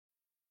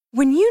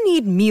When you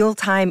need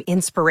mealtime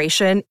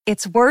inspiration,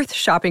 it's worth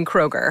shopping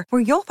Kroger,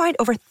 where you'll find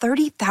over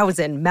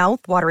 30,000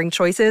 mouth-watering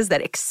choices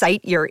that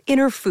excite your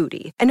inner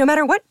foodie. And no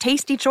matter what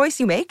tasty choice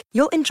you make,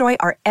 you'll enjoy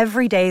our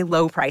everyday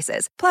low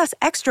prices, plus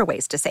extra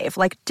ways to save,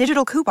 like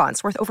digital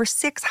coupons worth over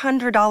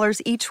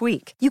 $600 each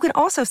week. You can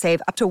also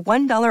save up to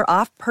 $1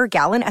 off per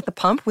gallon at the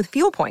pump with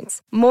fuel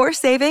points. More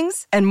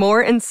savings and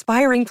more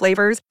inspiring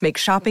flavors make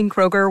shopping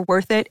Kroger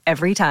worth it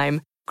every time.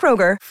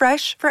 Kroger,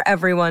 fresh for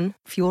everyone.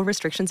 Fuel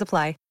restrictions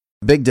apply.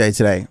 Big day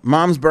today.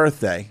 Mom's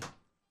birthday.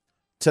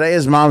 Today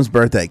is Mom's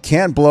birthday.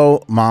 Can't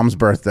blow Mom's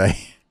birthday.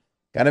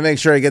 Got to make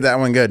sure I get that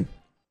one good.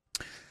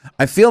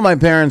 I feel my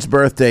parents'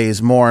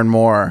 birthdays more and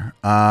more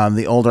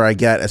the older I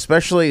get,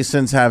 especially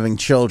since having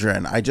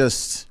children. I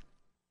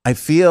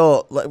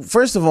feel, like,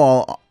 first of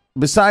all,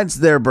 besides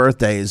their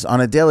birthdays,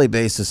 on a daily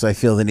basis, I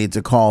feel the need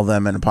to call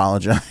them and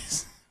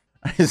apologize.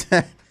 Is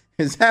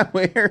that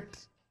weird?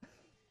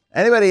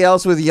 Anybody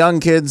else with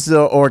young kids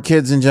or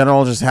kids in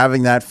general just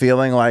having that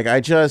feeling? Like,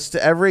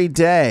 every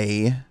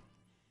day,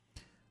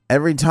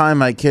 every time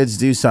my kids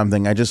do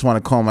something, I just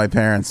want to call my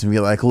parents and be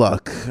like,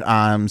 look,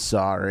 I'm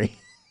sorry.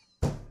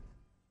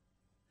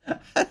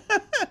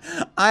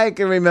 I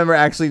can remember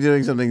actually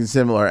doing something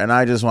similar, and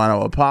I just want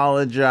to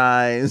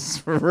apologize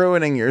for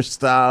ruining your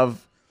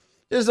stuff.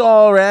 Just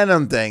all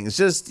random things.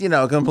 Just,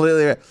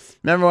 completely.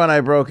 Remember when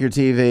I broke your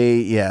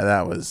TV? Yeah,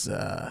 that was,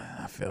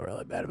 I feel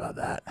really bad about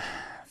that.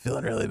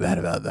 Feeling really bad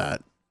about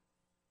that.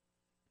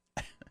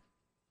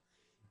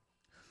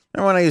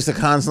 Remember when I used to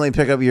constantly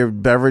pick up your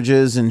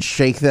beverages and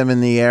shake them in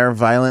the air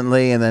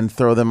violently and then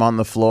throw them on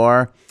the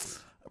floor?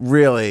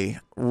 Really,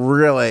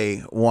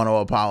 really want to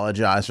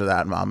apologize for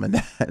that, Mom and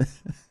Dad.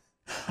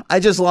 I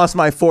just lost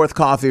my fourth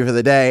coffee for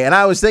the day, and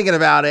I was thinking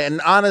about it,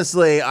 and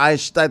honestly, I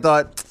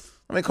thought,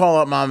 let me call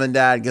up Mom and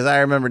Dad, because I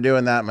remember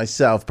doing that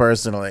myself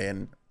personally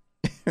and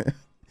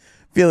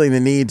feeling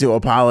the need to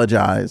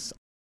apologize.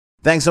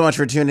 Thanks so much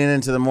for tuning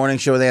into the Morning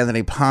Show with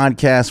Anthony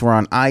podcast. We're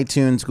on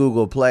iTunes,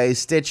 Google Play,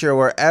 Stitcher,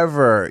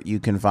 wherever you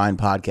can find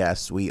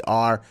podcasts. We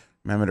are.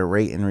 Remember to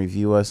rate and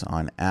review us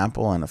on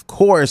Apple. And, of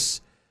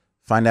course,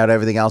 find out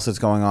everything else that's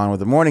going on with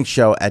the Morning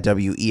Show at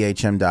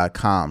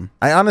WEHM.com.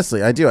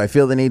 I do. I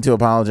feel the need to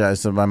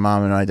apologize to my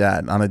mom and my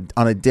dad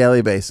on a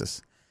daily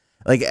basis.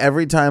 Like,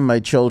 every time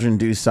my children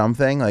do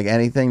something, like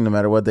anything, no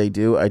matter what they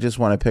do, I just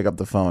want to pick up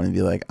the phone and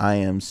be like, I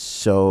am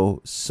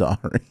so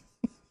sorry.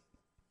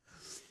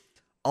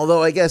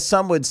 Although I guess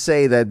some would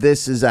say that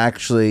this is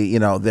actually,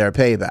 their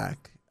payback,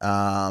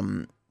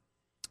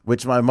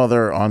 which my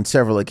mother on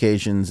several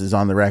occasions is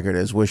on the record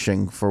as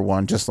wishing for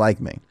one just like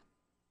me.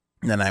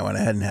 And then I went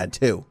ahead and had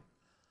two.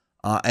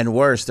 And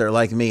worse, they're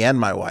like me and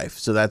my wife.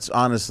 So that's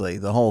honestly,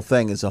 the whole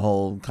thing is a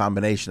whole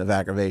combination of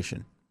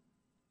aggravation.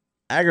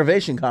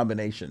 Aggravation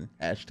combination,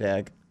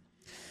 hashtag.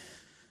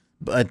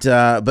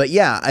 But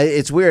yeah,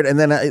 it's weird. And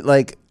then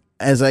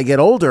as I get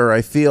older,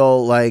 I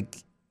feel like,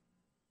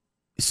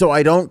 so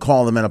I don't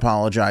call them and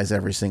apologize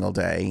every single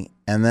day.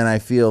 And then I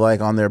feel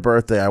like on their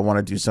birthday, I want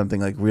to do something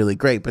like really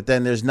great. But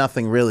then there's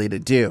nothing really to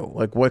do.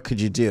 Like, what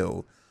could you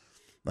do?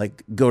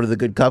 Like, go to the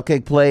good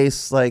cupcake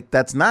place? Like,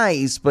 that's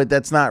nice, but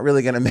that's not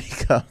really going to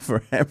make up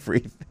for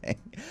everything.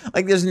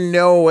 Like, there's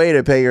no way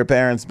to pay your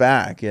parents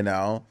back,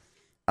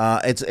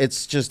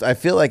 It's just, I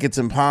feel like it's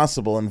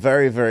impossible and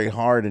very, very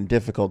hard and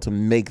difficult to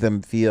make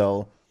them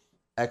feel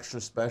extra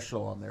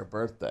special on their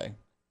birthday.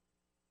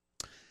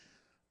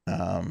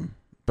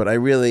 But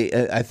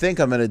I think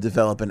I'm going to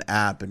develop an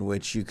app in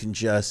which you can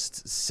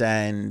just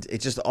it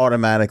just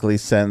automatically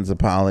sends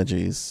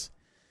apologies.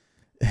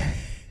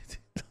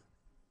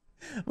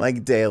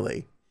 Like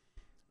daily.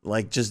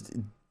 Like just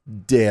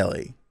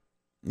daily,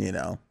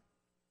 Remember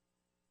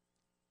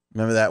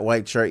that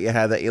white shirt you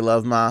had that you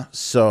love, Ma?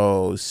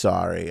 So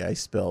sorry I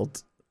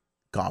spilled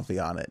coffee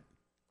on it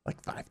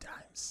like 5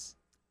 times.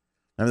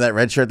 Remember that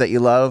red shirt that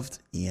you loved?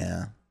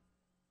 Yeah.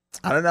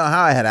 I don't know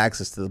how I had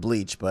access to the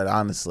bleach, but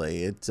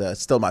honestly, it's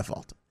still my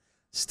fault.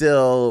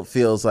 Still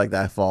feels like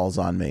that falls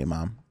on me,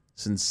 Mom.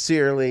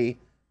 Sincerely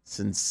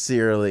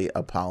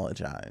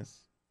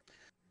apologize.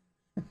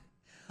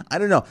 I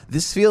don't know.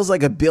 This feels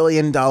like $1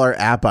 billion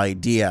app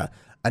idea.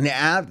 An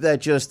app that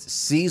just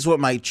sees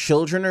what my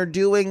children are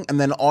doing and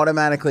then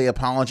automatically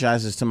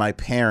apologizes to my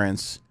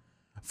parents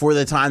for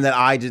the time that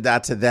I did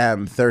that to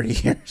them 30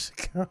 years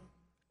ago.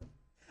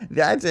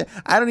 That's it.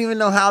 I don't even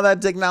know how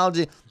that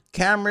technology...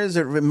 Cameras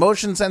or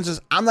motion sensors.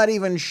 I'm not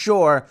even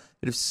sure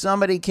that if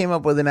somebody came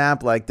up with an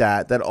app like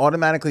that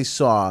automatically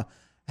saw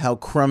how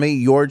crummy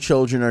your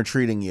children are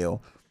treating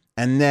you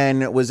and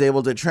then was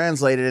able to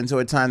translate it into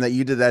a time that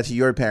you did that to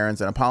your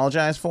parents and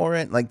apologize for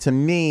it. Like, to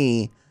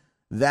me,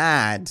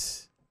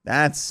 that's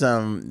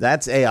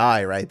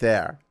AI right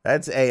there.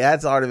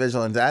 That's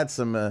artificial, and that's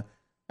some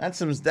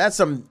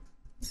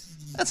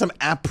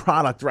app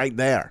product right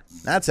there.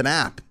 That's an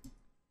app.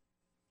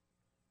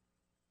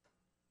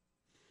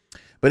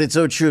 But it's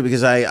so true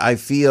because I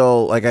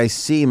feel like I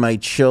see my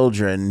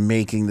children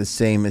making the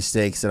same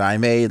mistakes that I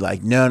made.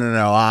 Like, no,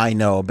 I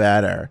know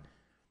better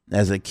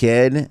as a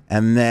kid.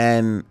 And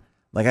then,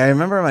 like, I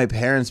remember my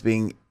parents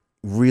being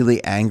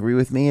really angry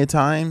with me at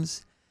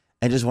times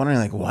and just wondering,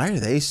 like, why are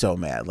they so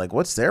mad? Like,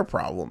 what's their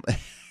problem?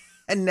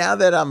 And now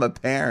that I'm a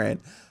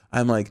parent,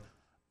 I'm like,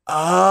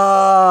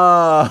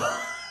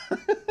 oh,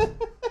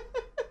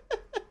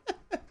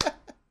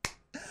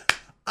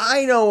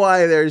 I know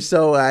why they're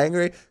so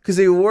angry, because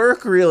they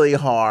work really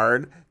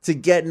hard to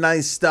get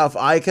nice stuff.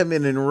 I come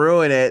in and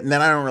ruin it, and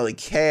then I don't really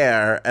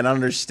care and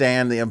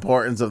understand the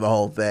importance of the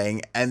whole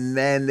thing, and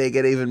then they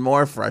get even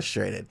more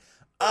frustrated.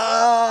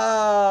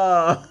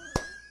 Oh!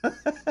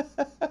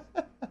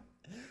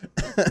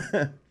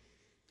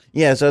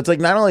 Yeah, so it's like,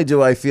 not only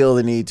do I feel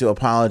the need to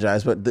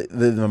apologize, but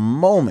the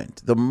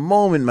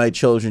moment my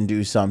children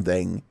do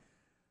something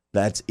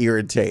that's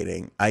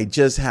irritating, I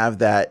just have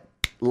that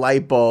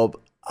light bulb.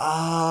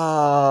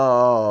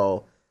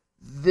 Oh,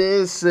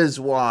 this is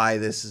why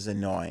this is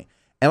annoying.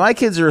 And my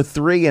kids are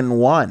 3 and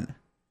 1.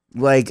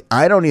 Like,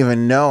 I don't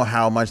even know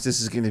how much this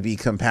is going to be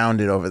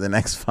compounded over the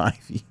next 5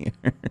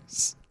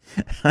 years.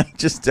 I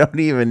just don't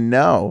even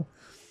know.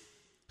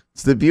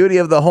 It's the beauty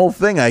of the whole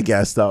thing, I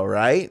guess, though,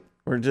 right?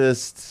 We're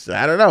just,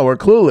 I don't know. We're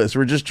clueless.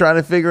 We're just trying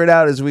to figure it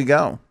out as we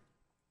go.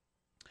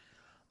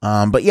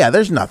 But yeah,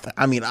 there's nothing.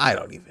 I mean, I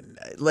don't even,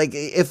 like,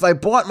 if I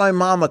bought my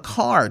mom a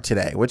car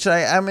today, which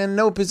I'm in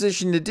no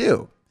position to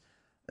do,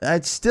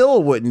 that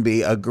still wouldn't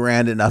be a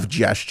grand enough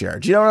gesture.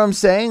 Do you know what I'm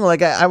saying?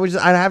 Like, I'd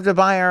have to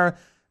buy her,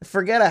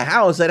 forget a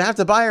house. I'd have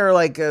to buy her,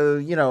 like,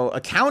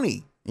 a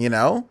county,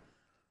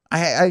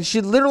 I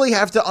should literally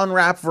have to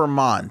unwrap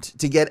Vermont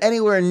to get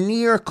anywhere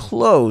near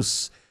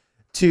close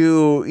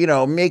to,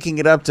 making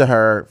it up to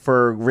her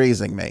for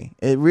raising me.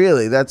 It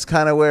really, that's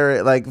kind of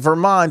where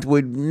Vermont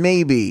would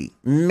maybe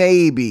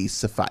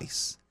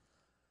suffice.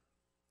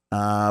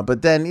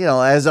 But then,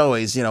 as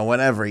always,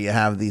 whenever you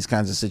have these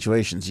kinds of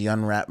situations, you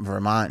unwrap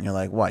Vermont and you're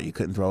like, what, you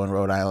couldn't throw in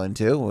Rhode Island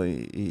too? Were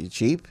you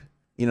cheap?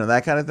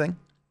 That kind of thing.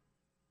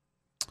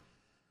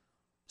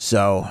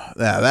 So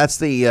yeah, that's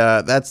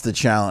the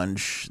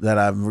challenge that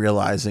I'm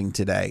realizing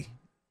today.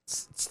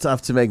 It's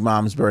tough to make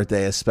mom's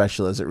birthday as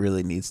special as it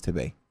really needs to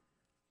be.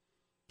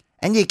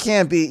 And you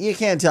can't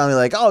tell me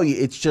like, oh,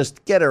 it's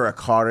just get her a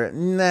card.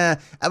 Nah.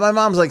 And my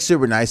mom's like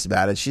super nice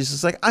about it. She's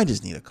just like, I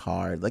just need a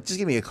card. Like, just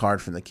give me a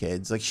card from the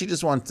kids. Like, she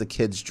just wants the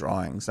kids'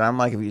 drawings. And I'm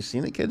like, have you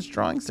seen the kids'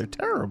 drawings? They're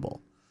terrible.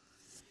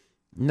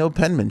 No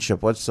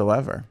penmanship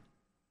whatsoever.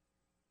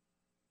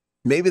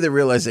 Maybe the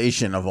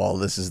realization of all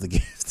this is the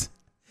gift.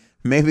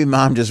 Maybe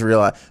mom just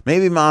realized.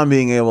 Maybe mom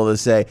being able to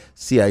say,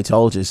 see, I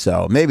told you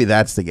so. Maybe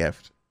that's the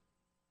gift.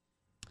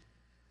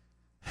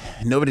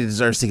 Nobody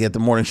deserves to get the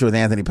Morning Show with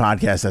Anthony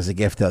podcast as a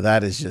gift, though.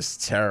 That is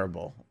just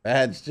terrible.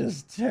 That's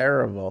just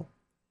terrible.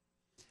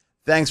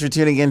 Thanks for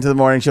tuning in to the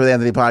Morning Show with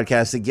Anthony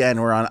podcast. Again,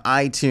 we're on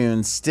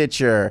iTunes,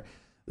 Stitcher,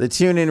 the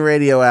TuneIn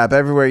Radio app,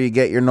 everywhere you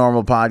get your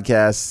normal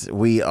podcasts.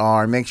 We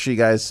are. Make sure you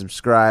guys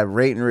subscribe,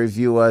 rate, and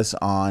review us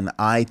on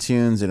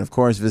iTunes. And, of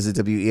course, visit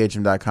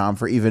WEHM.com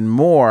for even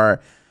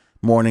more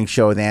Morning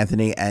Show with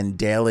Anthony and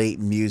daily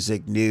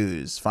music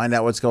news. Find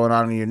out what's going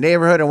on in your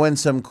neighborhood and win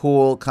some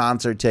cool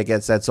concert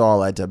tickets. That's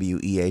all at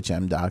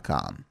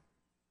WEHM.com.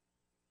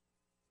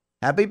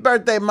 Happy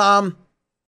birthday, Mom.